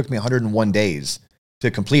it, which it took me 101 days to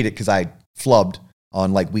complete it because I flubbed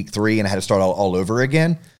on like week 3 and I had to start all over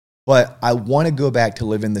again. But I want to go back to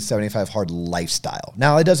living the 75 hard lifestyle.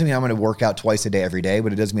 Now, it doesn't mean I'm going to work out twice a day every day,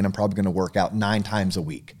 but it does mean I'm probably going to work out 9 times a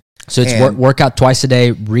week. So it's work out twice a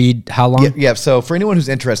day, read how long? Yeah. So for anyone who's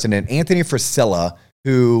interested in Anthony Frisella,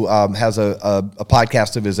 who has a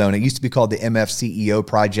podcast of his own, it used to be called the MF CEO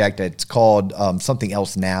Project. It's called something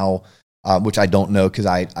else now, which I don't know because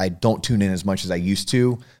I don't tune in as much as I used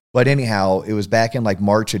to. But anyhow, it was back in like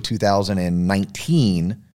March of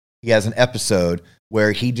 2019. He has an episode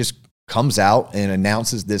where he just comes out and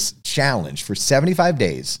announces this challenge for 75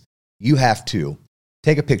 days. You have to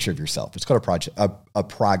take a picture of yourself. It's called a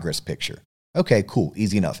progress picture. Okay, cool,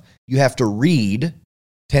 easy enough. You have to read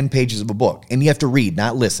 10 pages of a book, and you have to read,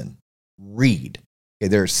 not listen. Read. Okay,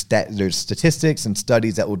 there's statistics and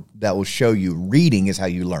studies that will show you reading is how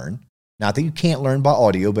you learn. Not that you can't learn by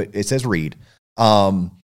audio, but it says read.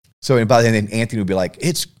 So and then Anthony would be like,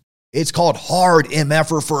 it's called hard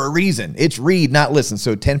MFer for a reason. It's read, not listen.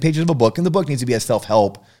 So 10 pages of a book, and the book needs to be a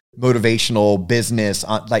self-help, motivational, business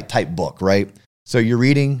like type book, right? So you're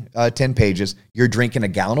reading 10 pages. You're drinking a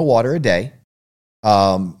gallon of water a day.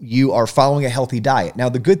 You are following a healthy diet. Now,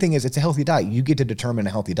 the good thing is it's a healthy diet. You get to determine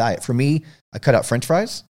a healthy diet. For me, I cut out French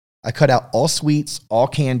fries. I cut out all sweets, all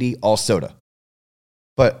candy, all soda.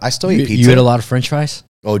 But I still eat pizza. You ate a lot of French fries?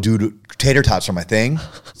 Oh, dude, tater tots are my thing.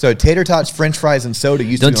 So tater tots, French fries, and soda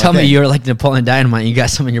used to be my thing. Don't tell me you're like Napoleon Dynamite. You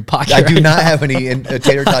got some in your pocket. I do not have any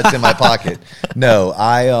tater tots in my pocket.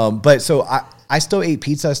 No, but so I still ate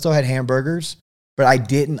pizza. I still had hamburgers, but I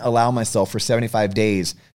didn't allow myself for 75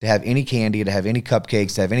 days to have any candy, to have any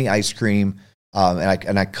cupcakes, to have any ice cream.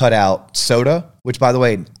 And I cut out soda, which, by the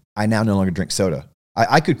way, I now no longer drink soda.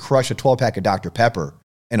 I could crush a 12-pack of Dr. Pepper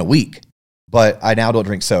in a week, but I now don't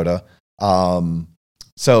drink soda.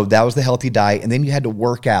 So that was the healthy diet. And then you had to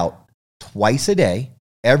work out twice a day,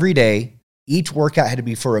 every day. Each workout had to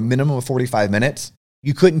be for a minimum of 45 minutes.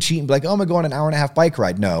 You couldn't cheat and be like, oh, I'm going to go on an 1.5-hour bike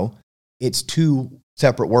ride. No, it's 2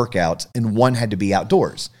 separate workouts, and one had to be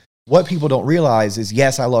outdoors. What people don't realize is,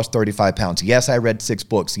 yes, I lost 35 pounds. Yes, I read 6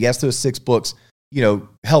 books. Yes, those 6 books,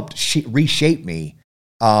 helped reshape me.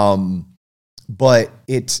 But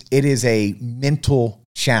it is a mental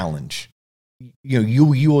challenge. You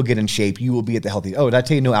will get in shape. You will be at the healthy. Oh, did I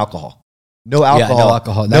tell you no alcohol? No alcohol. Yeah, no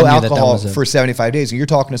alcohol. No alcohol for 75 days. And you're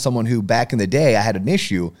talking to someone who back in the day, I had an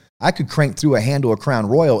issue. I could crank through a handle of Crown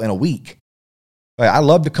Royal in a week. I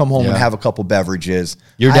love to come home and have a couple beverages.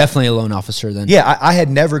 You're definitely a loan officer then. Yeah, I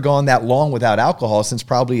had never gone that long without alcohol since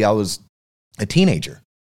probably I was a teenager.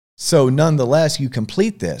 So nonetheless, you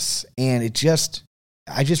complete this. And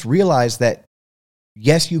I just realized that,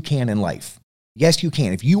 yes, you can in life. Yes, you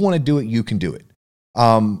can. If you want to do it, you can do it.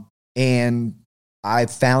 And I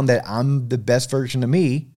found that I'm the best version of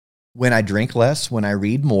me when I drink less, when I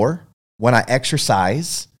read more, when I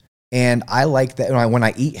exercise. And I like that when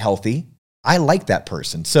I eat healthy. I like that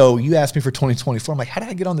person. So you asked me for 2024. I'm like, how did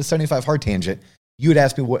I get on the 75 hard tangent? You would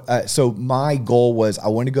ask me what. So my goal was I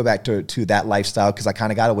wanted to go back to that lifestyle because I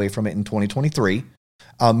kind of got away from it in 2023.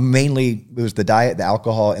 Mainly, it was the diet, the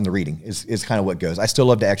alcohol, and the reading is kind of what goes. I still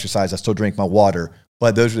love to exercise. I still drink my water.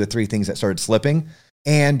 But those are the 3 things that started slipping.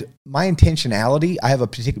 And my intentionality, I have a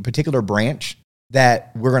particular branch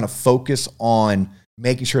that we're going to focus on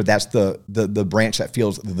making sure that's the branch that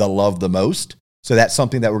feels the love the most. So that's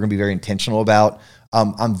something that we're going to be very intentional about.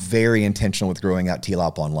 I'm very intentional with growing out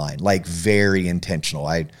TLOP online, like very intentional.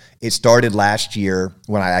 It started last year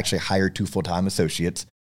when I actually hired 2 full-time associates.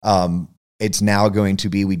 It's now going to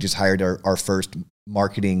be, we just hired our first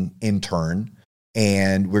marketing intern,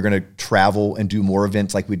 and we're going to travel and do more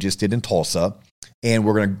events like we just did in Tulsa. And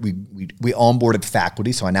we onboarded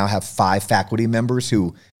faculty. So I now have 5 faculty members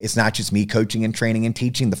who, it's not just me coaching and training and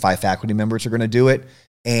teaching. The 5 faculty members are going to do it.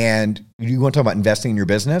 And you want to talk about investing in your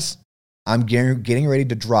business? I'm getting ready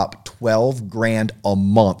to drop $12,000 a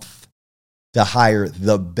month to hire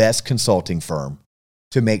the best consulting firm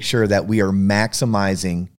to make sure that we are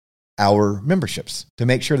maximizing our memberships, to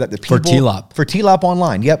make sure that the people for TLOP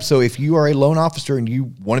online. Yep. So if you are a loan officer and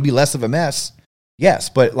you want to be less of a mess, yes.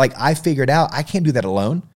 But like I figured out, I can't do that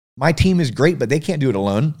alone. My team is great, but they can't do it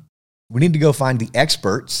alone. We need to go find the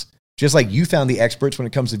experts, just like you found the experts when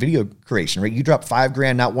it comes to video creation, right? You dropped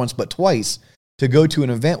 $5,000, not once, but twice, to go to an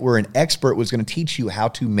event where an expert was going to teach you how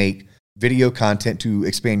to make video content to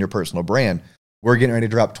expand your personal brand. We're getting ready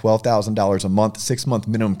to drop $12,000 a month, 6-month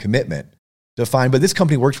minimum commitment to find. But this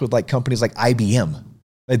company works with like companies like IBM.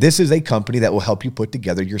 Like this is a company that will help you put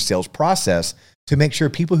together your sales process to make sure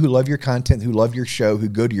people who love your content, who love your show, who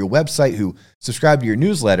go to your website, who subscribe to your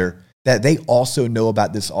newsletter, that they also know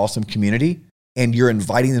about this awesome community and you're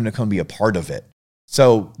inviting them to come be a part of it.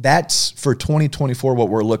 So that's for 2024 what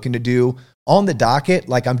we're looking to do. On the docket,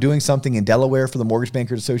 like I'm doing something in Delaware for the Mortgage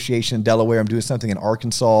Bankers Association in Delaware. I'm doing something in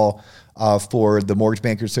Arkansas for the Mortgage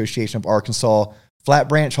Bankers Association of Arkansas. Flat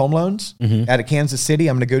Branch Home Loans out of Kansas City.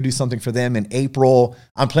 I'm going to go do something for them in April.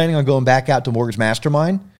 I'm planning on going back out to Mortgage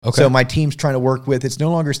Mastermind. Okay. So my team's trying to work with, it's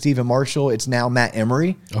no longer Stephen Marshall. It's now Matt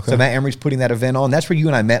Emery. Okay. So Matt Emery's putting that event on. That's where you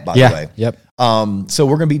and I met, by the way. Yep. So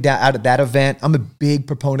we're going to be out at that event. I'm a big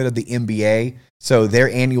proponent of the MBA. So their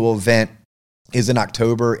annual event is in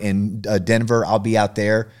October in Denver. I'll be out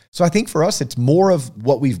there. So I think for us, it's more of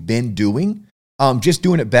what we've been doing, just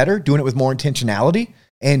doing it better, doing it with more intentionality,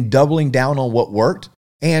 and doubling down on what worked.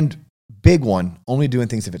 And big one, only doing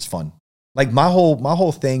things if it's fun. Like my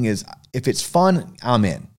whole thing is, if it's fun, I'm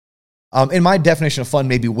in. And my definition of fun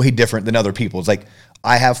may be way different than other people's. Like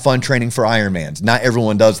I have fun training for Ironmans. Not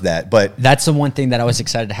everyone does that, but that's the one thing that I was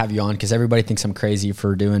excited to have you on, because everybody thinks I'm crazy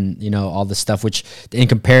for doing, all this stuff, which in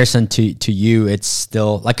comparison to you, it's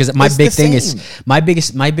still like, cause my biggest thing is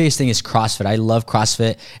CrossFit. I love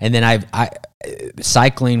CrossFit. And then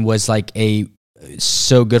cycling was like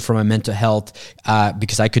so good for my mental health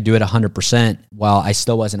because I could do it 100% while I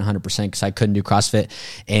still wasn't 100% because I couldn't do CrossFit.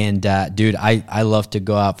 And dude, I love to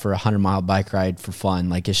go out for a 100-mile bike ride for fun.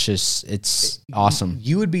 Like it's awesome.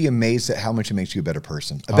 You would be amazed at how much it makes you a better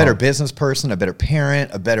person, a better business person, a better parent,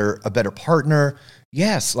 a better partner.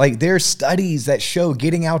 Yes, like there's studies that show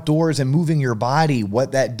getting outdoors and moving your body,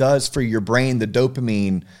 what that does for your brain, the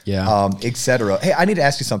dopamine, et cetera. Hey, I need to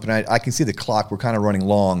ask you something. I can see the clock. We're kind of running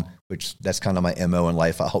long, which that's kind of my MO in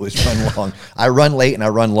life. I always run long. I run late and I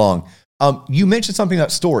run long. You mentioned something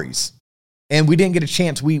about stories, and we didn't get a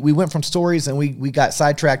chance. We went from stories and we got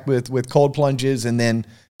sidetracked with cold plunges and then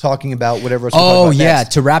talking about whatever else. Oh yeah.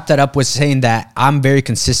 Next. To wrap that up was saying that I'm very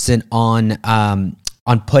consistent on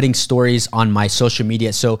putting stories on my social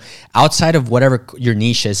media. So outside of whatever your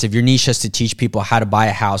niche is, if your niche is to teach people how to buy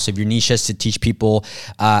a house, if your niche is to teach people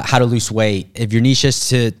how to lose weight, if your niche is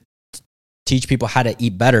to teach people how to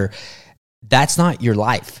eat better, that's not your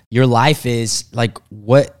life. Your life is like,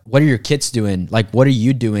 what are your kids doing? Like, what are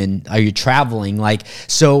you doing? Are you traveling? Like,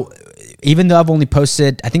 so even though I've only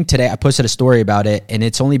posted, I think today I posted a story about it and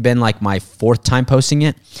it's only been like my 4th time posting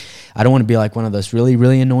it. I don't want to be like one of those really,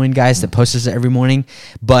 really annoying guys that posts it every morning.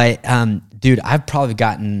 But dude, I've probably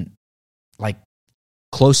gotten like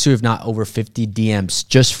close to, if not over 50 DMs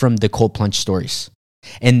just from the cold plunge stories.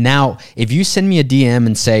 And now if you send me a DM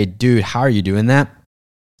and say, dude, how are you doing that?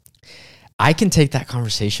 I can take that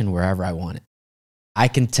conversation wherever I want it. I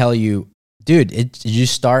can tell you, dude, you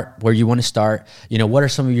start where you want to start. What are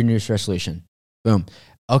some of your New Year's resolution? Boom.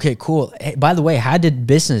 Okay, cool. Hey, by the way, how did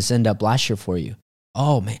business end up last year for you?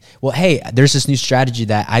 Oh man. Well, hey, there's this new strategy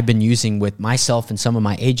that I've been using with myself and some of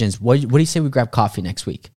my agents. What do you say we grab coffee next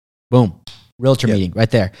week? Boom. Realtor meeting right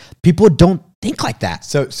there. People don't think like that.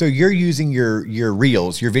 So you're using your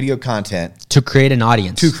reels, your video content to create an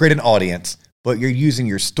audience. But you're using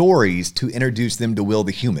your stories to introduce them to Will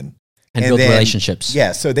the human. And build relationships.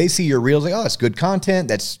 Yeah. So they see your reels like, oh, it's good content.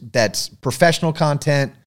 That's professional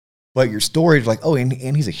content. But your story is like, oh,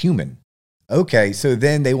 and he's a human. Okay, so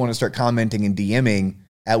then they want to start commenting and DMing,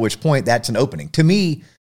 at which point that's an opening. To me,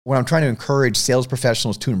 when I'm trying to encourage sales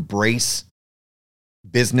professionals to embrace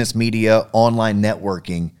business media, online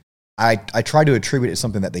networking, I try to attribute it to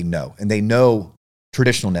something that they know, and they know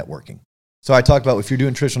traditional networking. So I talk about if you're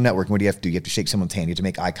doing traditional networking, what do you have to do? You have to shake someone's hand. You have to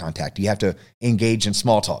make eye contact. You have to engage in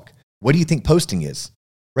small talk. What do you think posting is?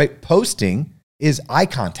 Right? Posting is eye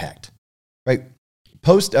contact, right?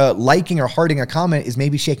 Liking or hearting a comment is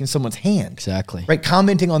maybe shaking someone's hand. Exactly. Right?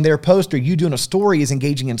 Commenting on their post or you doing a story is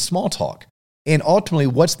engaging in small talk. And ultimately,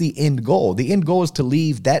 what's the end goal? The end goal is to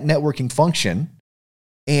leave that networking function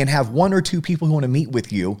and have 1 or 2 people who want to meet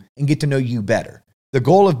with you and get to know you better. The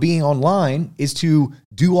goal of being online is to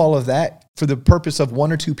do all of that for the purpose of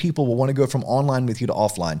one or two people will want to go from online with you to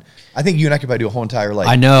offline. I think you and I could probably do a whole entire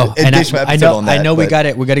I know, and I know, on that, I know. We got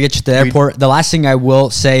to get you to the airport. The last thing I will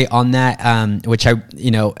say on that, which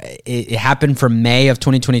it happened from May of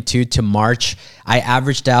 2022 to March. I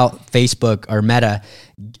averaged out Facebook or Meta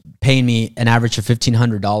paying me an average of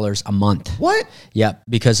 $1,500 a month. What? Yep,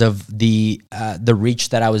 because of the reach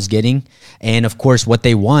that I was getting, and of course, what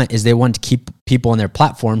they want is they want to keep people on their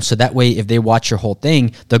platform, so that way, if they watch your whole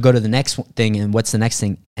thing, they'll go to the next thing, and what's the next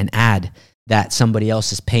thing? An ad that somebody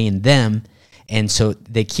else is paying them, and so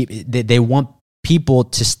they want people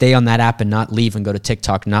to stay on that app and not leave and go to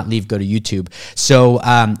TikTok, not leave, go to YouTube. So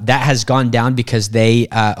that has gone down because they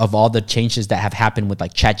of all the changes that have happened with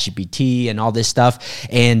like ChatGPT and all this stuff.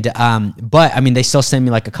 And but I mean, they still send me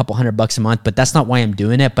like a couple $100 a month, but that's not why I'm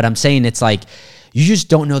doing it. But I'm saying it's like you just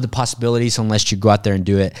don't know the possibilities unless you go out there and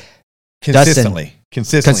do it consistently.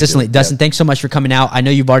 Consistently. Dustin, thanks so much for coming out. I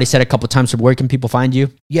know you've already said a couple times, so where can people find you?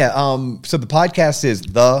 Yeah, so the podcast is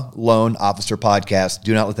The Loan Officer Podcast.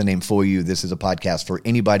 Do not let the name fool you. This is a podcast for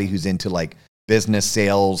anybody who's into like business,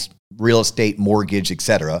 sales, real estate, mortgage,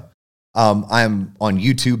 etc. I'm on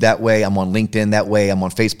YouTube that way. I'm on LinkedIn that way. I'm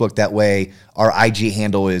on Facebook that way. Our IG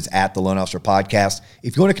handle is at The Loan Officer Podcast.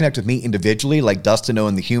 If you want to connect with me individually, like Dustin,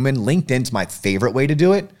 Owen, the human, LinkedIn's my favorite way to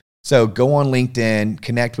do it. So go on LinkedIn,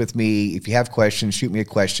 connect with me. If you have questions, shoot me a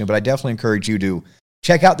question. But I definitely encourage you to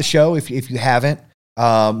check out the show if you haven't.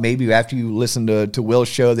 Maybe after you listen to Will's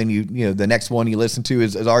show, then the next one you listen to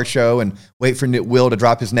is our show, and wait for Will to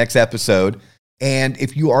drop his next episode. And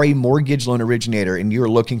if you are a mortgage loan originator and you're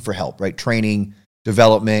looking for help, right, training,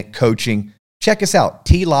 development, coaching, check us out,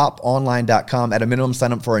 tloponline.com. At a minimum,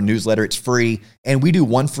 sign up for our newsletter. It's free, and we do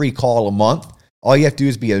one free call a month. All you have to do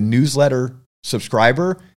is be a newsletter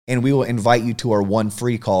subscriber, and we will invite you to our one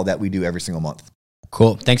free call that we do every single month.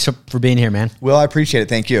 Cool. Thanks for being here, man. Will, I appreciate it.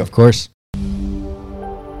 Thank you. Of course.